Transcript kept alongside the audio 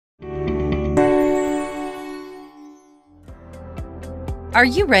Are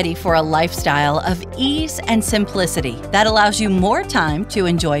you ready for a lifestyle of ease and simplicity that allows you more time to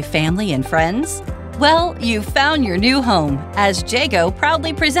enjoy family and friends? Well, you've found your new home as Jagoe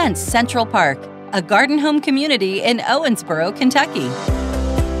proudly presents Central Park, a garden home community in Owensboro, Kentucky.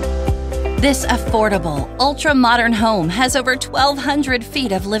 This affordable, ultra-modern home has over 1,200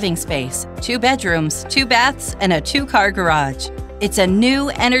 feet of living space, 2 bedrooms, 2 baths, and a 2-car garage. It's a new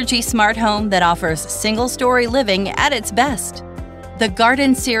energy-smart home that offers single-story living at its best. The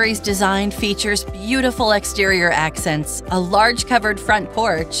Garden Series design features beautiful exterior accents, a large covered front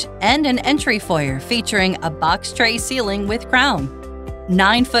porch, and an entry foyer featuring a box tray ceiling with crown.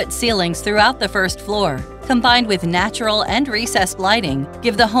 9-foot ceilings throughout the first floor, combined with natural and recessed lighting,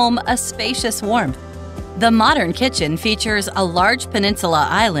 give the home a spacious warmth. The modern kitchen features a large peninsula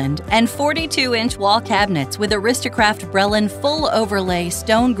island and 42-inch wall cabinets with Aristocraft Brelin full overlay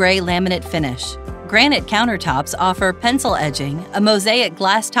stone gray laminate finish. Granite countertops offer pencil edging, a mosaic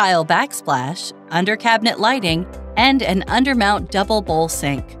glass tile backsplash, under-cabinet lighting, and an undermount double bowl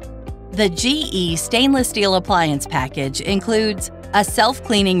sink. The GE stainless steel appliance package includes a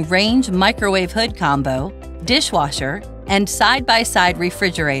self-cleaning range microwave hood combo, dishwasher, and side-by-side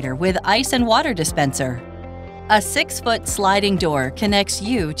refrigerator with ice and water dispenser. A 6-foot sliding door connects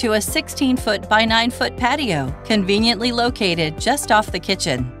you to a 16-foot by 9-foot patio, conveniently located just off the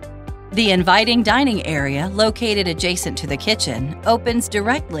kitchen. The inviting dining area, located adjacent to the kitchen, opens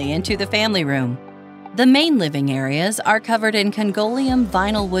directly into the family room. The main living areas are covered in Congolium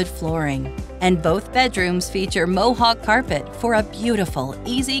vinyl wood flooring, and both bedrooms feature mohawk carpet for a beautiful,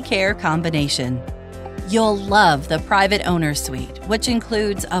 easy care combination. You'll love the private owner's suite, which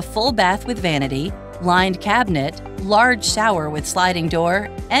includes a full bath with vanity, lined cabinet, large shower with sliding door,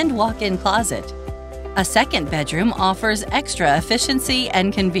 and walk-in closet. A second bedroom offers extra efficiency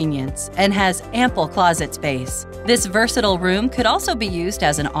and convenience and has ample closet space. This versatile room could also be used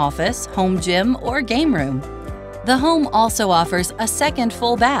as an office, home gym, or game room. The home also offers a second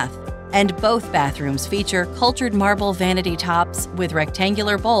full bath, and both bathrooms feature cultured marble vanity tops with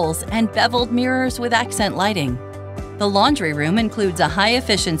rectangular bowls and beveled mirrors with accent lighting. The laundry room includes a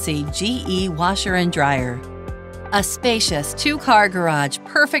high-efficiency GE washer and dryer. A spacious 2-car garage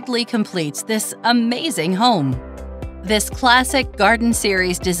perfectly completes this amazing home. This classic Garden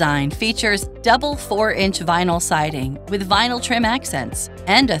Series design features double 4-inch vinyl siding with vinyl trim accents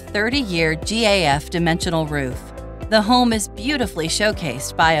and a 30-year GAF dimensional roof. The home is beautifully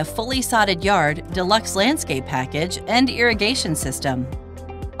showcased by a fully sodded yard, deluxe landscape package, and irrigation system.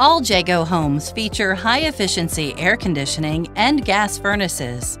 All Jagoe homes feature high-efficiency air conditioning and gas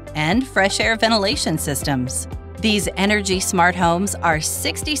furnaces and fresh air ventilation systems. These energy-smart homes are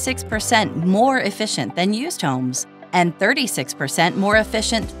 66% more efficient than used homes and 36% more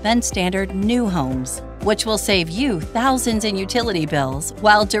efficient than standard new homes, which will save you thousands in utility bills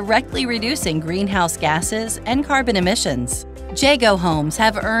while directly reducing greenhouse gases and carbon emissions. Jagoe homes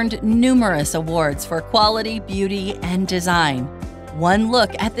have earned numerous awards for quality, beauty, and design. One look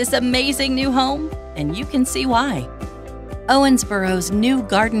at this amazing new home, and you can see why. Owensboro's new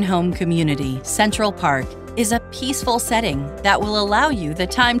garden home community, Central Park, is a peaceful setting that will allow you the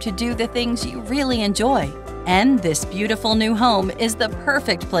time to do the things you really enjoy. And this beautiful new home is the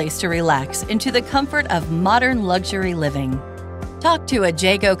perfect place to relax into the comfort of modern luxury living. Talk to a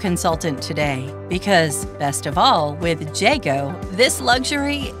Jagoe consultant today because, best of all, with Jagoe, this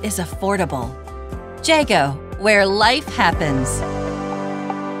luxury is affordable. Jagoe, where life happens.